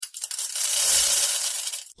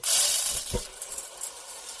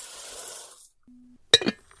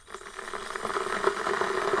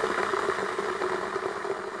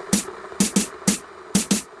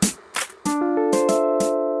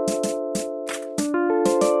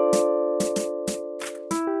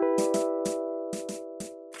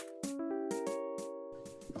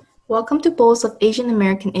Welcome to Bowls of Asian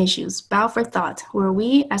American Issues, Bow for Thought, where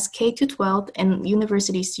we, as K-12 and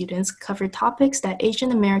university students, cover topics that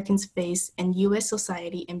Asian Americans face in U.S.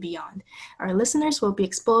 society and beyond. Our listeners will be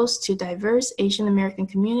exposed to diverse Asian American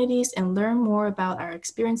communities and learn more about our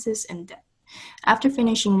experiences in depth. After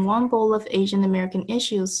finishing one bowl of Asian American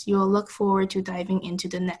issues, you will look forward to diving into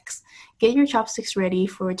the next. Get your chopsticks ready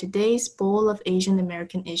for today's bowl of Asian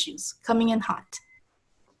American issues, coming in hot.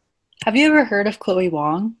 Have you ever heard of Chloe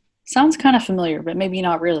Wong? Sounds kind of familiar, but maybe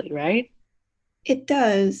not really, right? It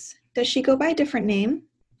does. Does she go by a different name?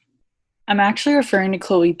 I'm actually referring to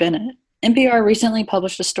Chloe Bennett. NPR recently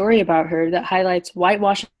published a story about her that highlights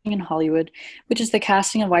whitewashing in Hollywood, which is the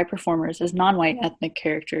casting of white performers as non-white ethnic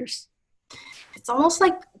characters. It's almost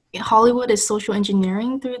like Hollywood is social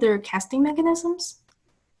engineering through their casting mechanisms.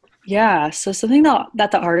 Yeah, so something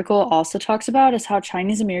that the article also talks about is how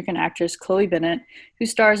Chinese American actress Chloe Bennett, who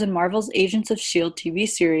stars in Marvel's Agents of S.H.I.E.L.D. TV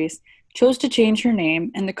series, chose to change her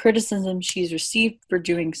name and the criticism she's received for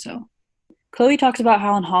doing so. Chloe talks about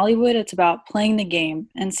how in Hollywood it's about playing the game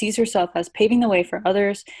and sees herself as paving the way for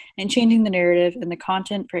others and changing the narrative and the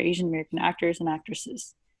content for Asian American actors and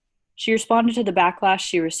actresses. She responded to the backlash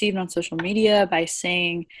she received on social media by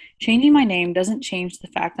saying, "Changing my name doesn't change the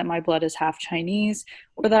fact that my blood is half Chinese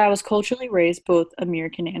or that I was culturally raised both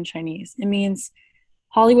American and Chinese. It means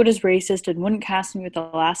Hollywood is racist and wouldn't cast me with a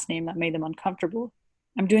last name that made them uncomfortable.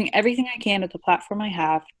 I'm doing everything I can with the platform I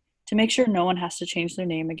have to make sure no one has to change their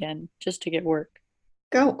name again just to get work."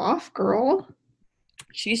 Go off, girl.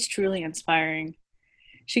 She's truly inspiring.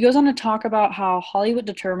 She goes on to talk about how Hollywood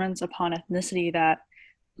determines upon ethnicity that,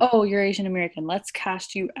 "Oh, you're Asian American, let's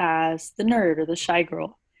cast you as the nerd or the shy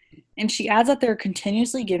girl." And she adds that they're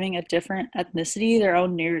continuously giving a different ethnicity their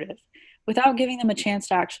own narrative without giving them a chance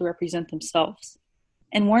to actually represent themselves,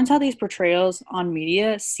 and warns how these portrayals on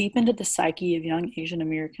media seep into the psyche of young Asian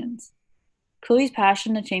Americans. Chloe's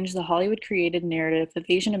passion to change the Hollywood-created narrative of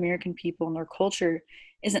Asian American people and their culture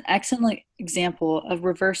is an excellent example of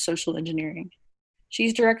reverse social engineering.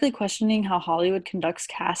 She's directly questioning how Hollywood conducts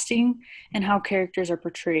casting and how characters are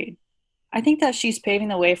portrayed. I think that she's paving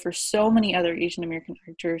the way for so many other Asian American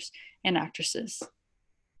actors and actresses.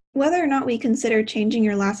 Whether or not we consider changing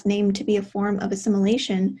your last name to be a form of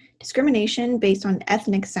assimilation, discrimination based on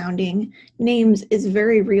ethnic sounding names is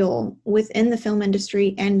very real within the film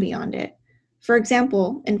industry and beyond it. For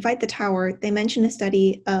example, in Fight the Tower, they mention a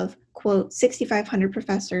study of, quote, 6,500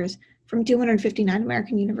 professors from 259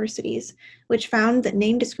 American universities, which found that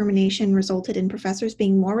name discrimination resulted in professors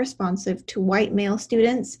being more responsive to white male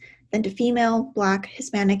students than to female, Black,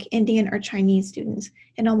 Hispanic, Indian, or Chinese students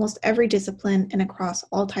in almost every discipline and across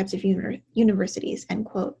all types of universities, end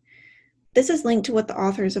quote. This is linked to what the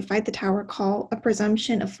authors of Fight the Tower call a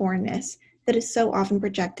presumption of foreignness that is so often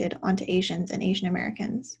projected onto Asians and Asian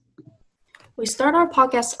Americans. We start our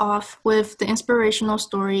podcast off with the inspirational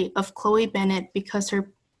story of Chloe Bennett because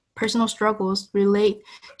her personal struggles relate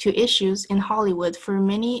to issues in Hollywood for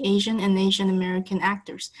many Asian and Asian American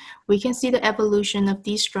actors. We can see the evolution of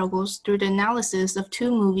these struggles through the analysis of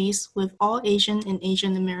two movies with all Asian and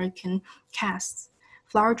Asian American casts,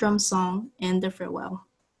 Flower Drum Song and The Farewell.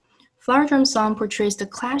 Flower Drum Song portrays the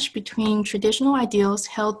clash between traditional ideals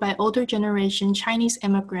held by older generation Chinese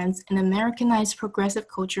immigrants and Americanized progressive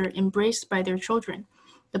culture embraced by their children.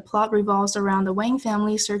 The plot revolves around the Wang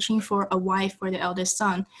family searching for a wife for their eldest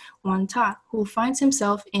son, Wan Ta, who finds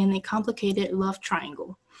himself in a complicated love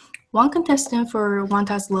triangle. One contestant for Wan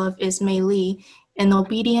Ta's love is Mei Li, an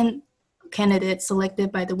obedient candidate selected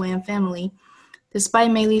by the Wang family.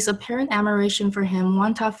 Despite Mei Li's apparent admiration for him,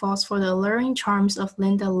 Wan Ta falls for the alluring charms of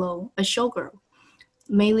Linda Lo, a showgirl.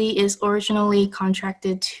 Mei Li is originally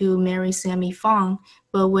contracted to marry Sammy Fong,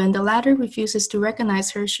 but when the latter refuses to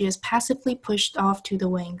recognize her, she is passively pushed off to the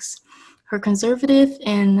wings. Her conservative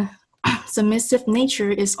and submissive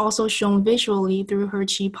nature is also shown visually through her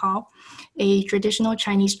qipao, a traditional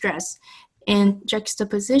Chinese dress. In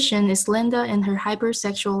juxtaposition is Linda and her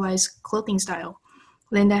hypersexualized clothing style.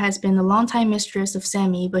 Linda has been a longtime mistress of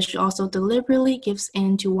Sammy, but she also deliberately gives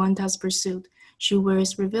in to Wanta's pursuit. She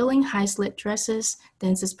wears revealing high-slit dresses,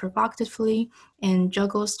 dances provocatively, and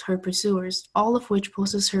juggles her pursuers, all of which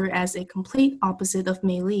poses her as a complete opposite of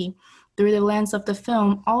Mei Li. Through the lens of the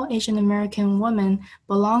film, all Asian American women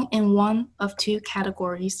belong in one of two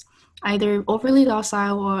categories, either overly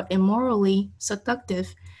docile or immorally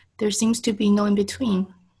seductive. There seems to be no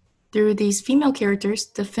in-between. Through these female characters,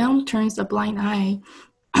 the film turns a blind eye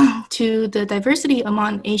to the diversity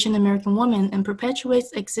among Asian American women and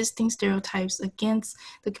perpetuates existing stereotypes against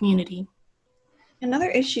the community. Another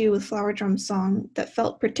issue with Flower Drum Song that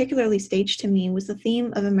felt particularly staged to me was the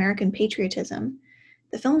theme of American patriotism.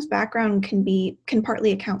 The film's background can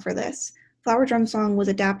partly account for this. Flower Drum Song was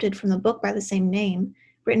adapted from the book by the same name,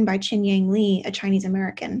 written by Chin Yang Lee, a Chinese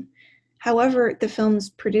American. However, the film's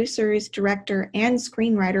producers, director, and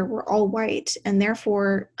screenwriter were all white and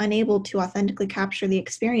therefore unable to authentically capture the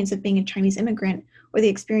experience of being a Chinese immigrant or the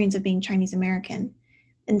experience of being Chinese American.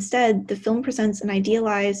 Instead, the film presents an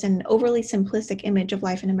idealized and overly simplistic image of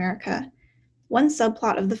life in America. One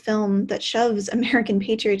subplot of the film that shoves American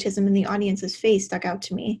patriotism in the audience's face stuck out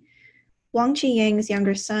to me. Wang Qiyang's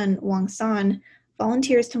younger son, Wang San,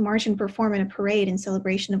 volunteers to march and perform in a parade in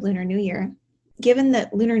celebration of Lunar New Year. Given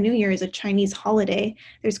that Lunar New Year is a Chinese holiday,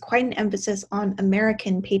 there's quite an emphasis on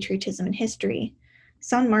American patriotism and history.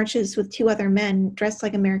 San marches with two other men dressed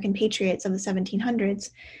like American patriots of the 1700s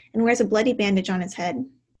and wears a bloody bandage on his head.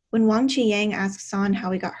 When Wang Qiyang asks San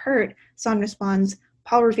how he got hurt, San responds,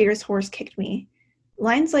 "Paul Revere's horse kicked me."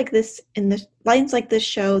 Lines like this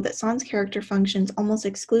show that San's character functions almost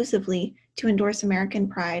exclusively to endorse American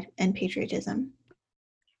pride and patriotism.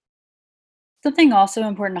 Something also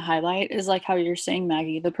important to highlight is like how you're saying,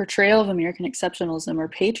 Maggie, the portrayal of American exceptionalism or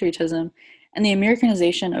patriotism and the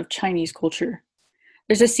Americanization of Chinese culture.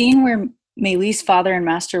 There's a scene where Mei Li's father and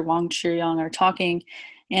Master Wang Qiyang are talking,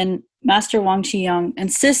 and Master Wang Qiyang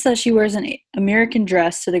insists that she wears an American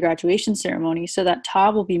dress to the graduation ceremony so that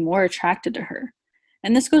Ta will be more attracted to her.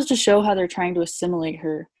 And this goes to show how they're trying to assimilate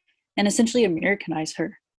her and essentially Americanize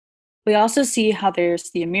her. We also see how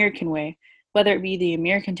there's the American way, whether it be the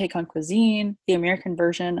American take on cuisine, the American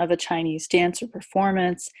version of a Chinese dance or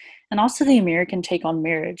performance, and also the American take on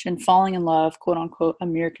marriage and falling in love, quote unquote,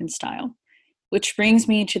 American style. Which brings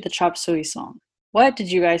me to the Chop Suey song. What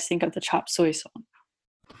did you guys think of the Chop Suey song?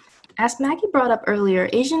 As Maggie brought up earlier,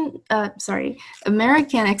 American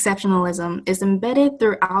exceptionalism is embedded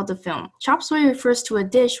throughout the film. Chop suey refers to a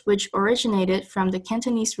dish which originated from the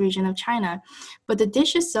Cantonese region of China, but the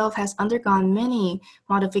dish itself has undergone many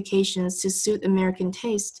modifications to suit American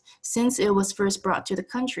taste since it was first brought to the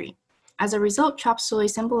country. As a result, chop suey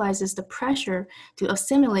symbolizes the pressure to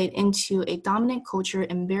assimilate into a dominant culture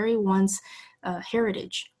and bury one's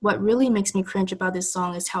heritage. What really makes me cringe about this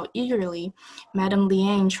song is how eagerly Madame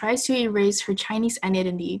Liang tries to erase her Chinese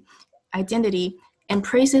identity and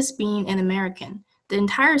praises being an American. The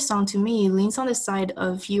entire song to me leans on the side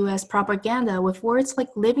of US propaganda with words like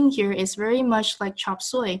living here is very much like chop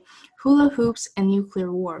suey, hula hoops, and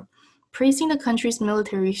nuclear war. Praising the country's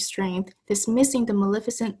military strength, dismissing the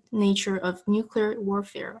maleficent nature of nuclear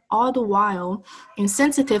warfare, all the while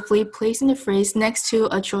insensitively placing the phrase next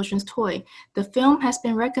to a children's toy. The film has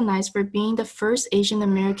been recognized for being the first Asian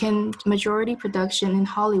American majority production in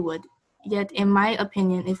Hollywood. Yet, in my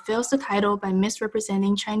opinion, it fails the title by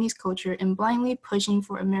misrepresenting Chinese culture and blindly pushing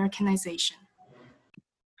for Americanization.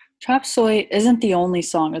 Chop Suey isn't the only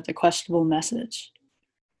song with a questionable message.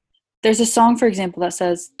 There's a song, for example, that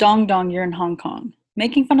says, "Dong Dong, you're in Hong Kong,"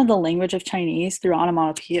 making fun of the language of Chinese through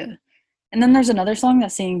onomatopoeia. And then there's another song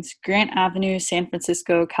that sings, "Grant Avenue, San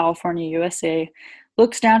Francisco, California, USA,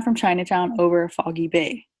 looks down from Chinatown over Foggy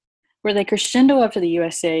Bay," where they crescendo up to the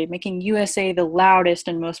USA, making USA the loudest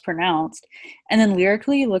and most pronounced, and then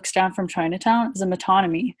lyrically looks down from Chinatown as a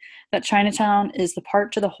metonymy, that Chinatown is the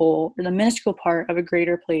part to the whole, or the minuscule part of a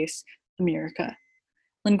greater place, America.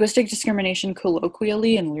 Linguistic discrimination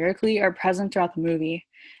colloquially and lyrically are present throughout the movie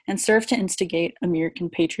and serve to instigate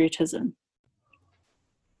American patriotism.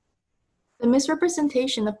 The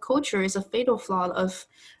misrepresentation of culture is a fatal flaw of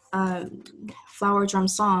Flower Drum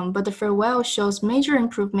Song, but the farewell shows major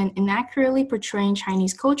improvement in accurately portraying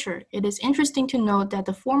Chinese culture. It is interesting to note that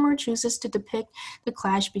the former chooses to depict the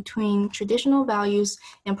clash between traditional values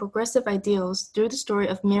and progressive ideals through the story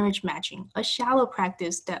of marriage matching, a shallow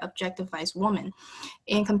practice that objectifies women.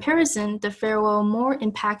 In comparison, the farewell more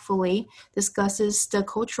impactfully discusses the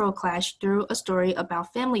cultural clash through a story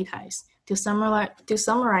about family ties. To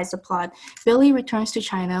summarize the plot, Billy returns to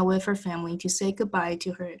China with her family to say goodbye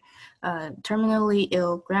to her terminally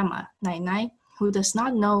ill grandma, Nai Nai, who does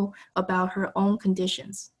not know about her own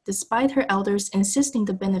conditions. Despite her elders insisting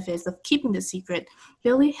the benefits of keeping the secret,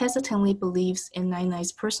 Billy hesitantly believes in Nai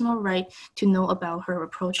Nai's personal right to know about her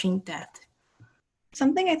approaching death.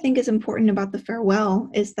 Something I think is important about the farewell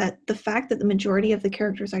is that the fact that the majority of the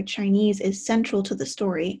characters are Chinese is central to the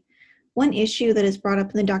story. One issue that is brought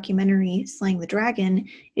up in the documentary, Slaying the Dragon,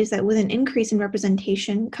 is that with an increase in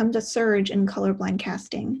representation comes a surge in colorblind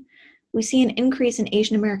casting. We see an increase in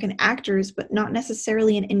Asian American actors, but not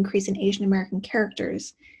necessarily an increase in Asian American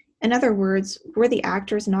characters. In other words, were the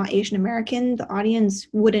actors not Asian American, the audience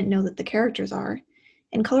wouldn't know that the characters are.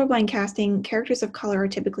 In colorblind casting, characters of color are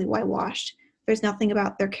typically whitewashed. There's nothing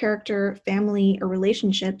about their character, family, or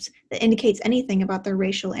relationships that indicates anything about their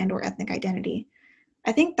racial and or ethnic identity.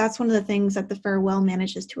 I think that's one of the things that The Farewell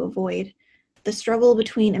manages to avoid. The struggle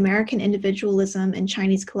between American individualism and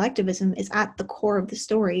Chinese collectivism is at the core of the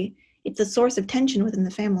story. It's a source of tension within the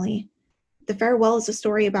family. The Farewell is a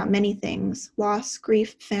story about many things: loss,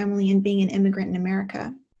 grief, family, and being an immigrant in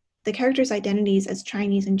America. The characters' identities as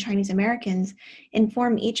Chinese and Chinese Americans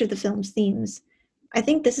inform each of the film's themes. I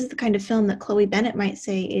think this is the kind of film that Chloe Bennet might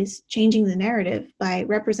say is changing the narrative by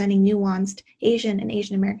representing nuanced Asian and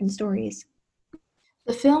Asian American stories.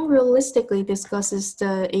 The film realistically discusses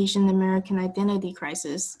the Asian American identity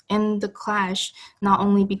crisis and the clash not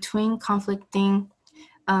only between conflicting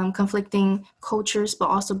cultures, but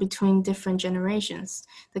also between different generations.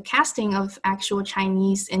 The casting of actual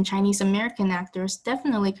Chinese and Chinese American actors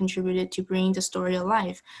definitely contributed to bringing the story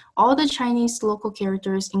alive. All the Chinese local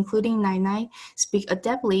characters, including Nai Nai, speak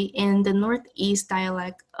adeptly in the Northeast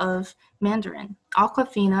dialect of Mandarin.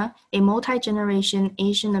 Awkwafina, a multi-generation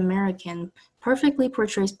Asian American, perfectly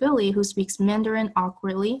portrays Billy, who speaks Mandarin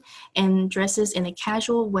awkwardly and dresses in a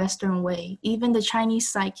casual Western way. Even the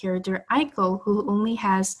Chinese side character Aiko, who only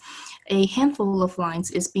has a handful of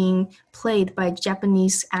lines, is being played by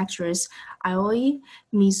Japanese actress Aoi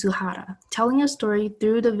Mizuhara, telling a story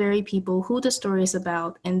through the very people who the story is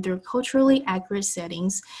about, and their culturally accurate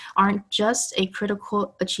settings aren't just a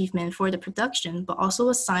critical achievement for the production, but also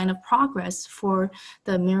a sign of progress for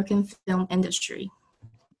the American film industry.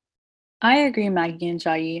 I agree, Maggie and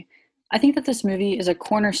Jai. I think that this movie is a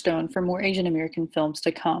cornerstone for more Asian American films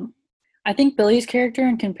to come. I think Billy's character,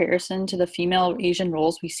 in comparison to the female Asian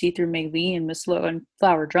roles we see through Mei Li and Miss Lo and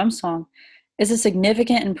Flower Drum Song, is a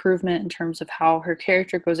significant improvement in terms of how her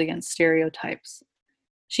character goes against stereotypes.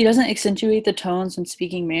 She doesn't accentuate the tones when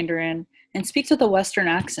speaking Mandarin and speaks with a Western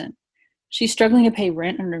accent. She's struggling to pay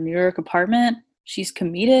rent in her New York apartment. She's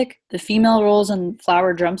comedic. The female roles in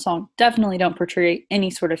Flower Drum Song definitely don't portray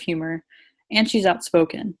any sort of humor, and she's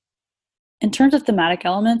outspoken. In terms of thematic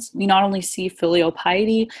elements, we not only see filial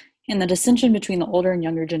piety and the dissension between the older and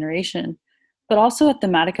younger generation, but also a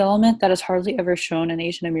thematic element that is hardly ever shown in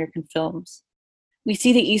Asian American films. We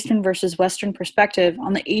see the Eastern versus Western perspective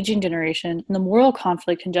on the aging generation and the moral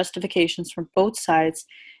conflict and justifications from both sides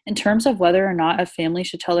in terms of whether or not a family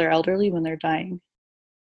should tell their elderly when they're dying.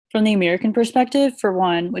 From the American perspective, for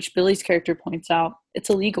one, which Billy's character points out, it's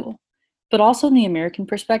illegal. But also in the American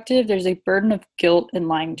perspective, there's a burden of guilt in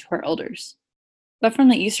lying to our elders. But from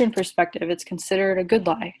the Eastern perspective, it's considered a good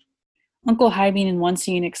lie. Uncle Hybein in one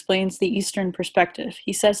scene explains the Eastern perspective.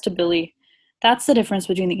 He says to Billy, "That's the difference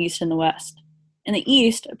between the East and the West. In the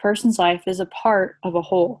East, a person's life is a part of a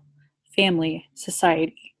whole, family,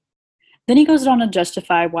 society." Then he goes on to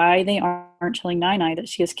justify why they aren't telling Nai Nai that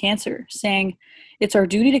she has cancer, saying, "It's our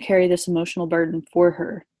duty to carry this emotional burden for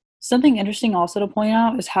her." Something interesting also to point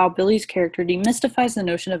out is how Billy's character demystifies the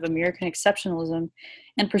notion of American exceptionalism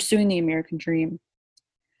and pursuing the American dream.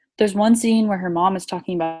 There's one scene where her mom is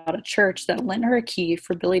talking about a church that lent her a key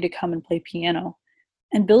for Billy to come and play piano.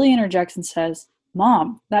 And Billy interjects and says,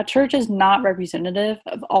 "Mom, that church is not representative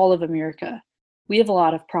of all of America. We have a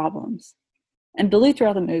lot of problems." And Billy,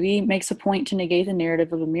 throughout the movie, makes a point to negate the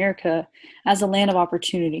narrative of America as a land of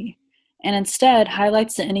opportunity, and instead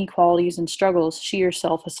highlights the inequalities and struggles she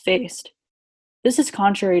herself has faced. This is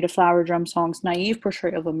contrary to Flower Drum Song's naive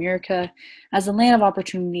portrayal of America as a land of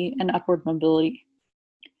opportunity and upward mobility.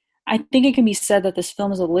 I think it can be said that this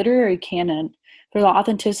film is a literary canon for the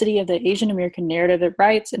authenticity of the Asian American narrative it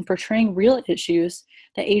writes in portraying real issues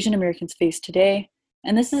that Asian Americans face today,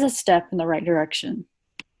 and this is a step in the right direction.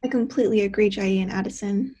 I completely agree, Jai and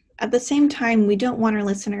Addison. At the same time, we don't want our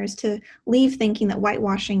listeners to leave thinking that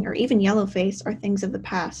whitewashing or even yellowface are things of the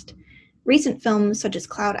past. Recent films such as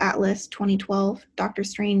Cloud Atlas 2012, Doctor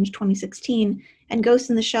Strange 2016, and Ghost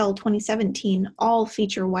in the Shell 2017 all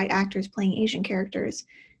feature white actors playing Asian characters,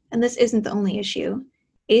 and this isn't the only issue.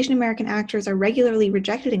 Asian American actors are regularly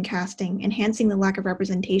rejected in casting, enhancing the lack of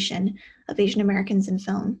representation of Asian Americans in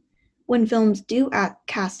film. When films do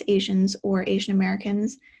cast Asians or Asian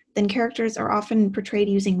Americans, then characters are often portrayed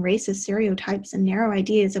using racist stereotypes and narrow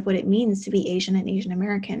ideas of what it means to be Asian and Asian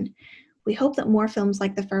American. We hope that more films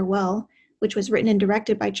like The Farewell, which was written and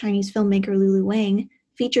directed by Chinese filmmaker Lulu Wang,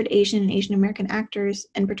 featured Asian and Asian American actors,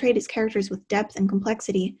 and portrayed its characters with depth and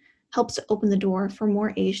complexity, helps to open the door for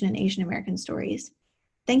more Asian and Asian American stories.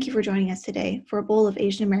 Thank you for joining us today for a bowl of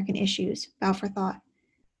Asian American issues. Bow for thought.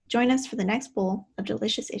 Join us for the next bowl of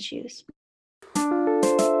delicious issues.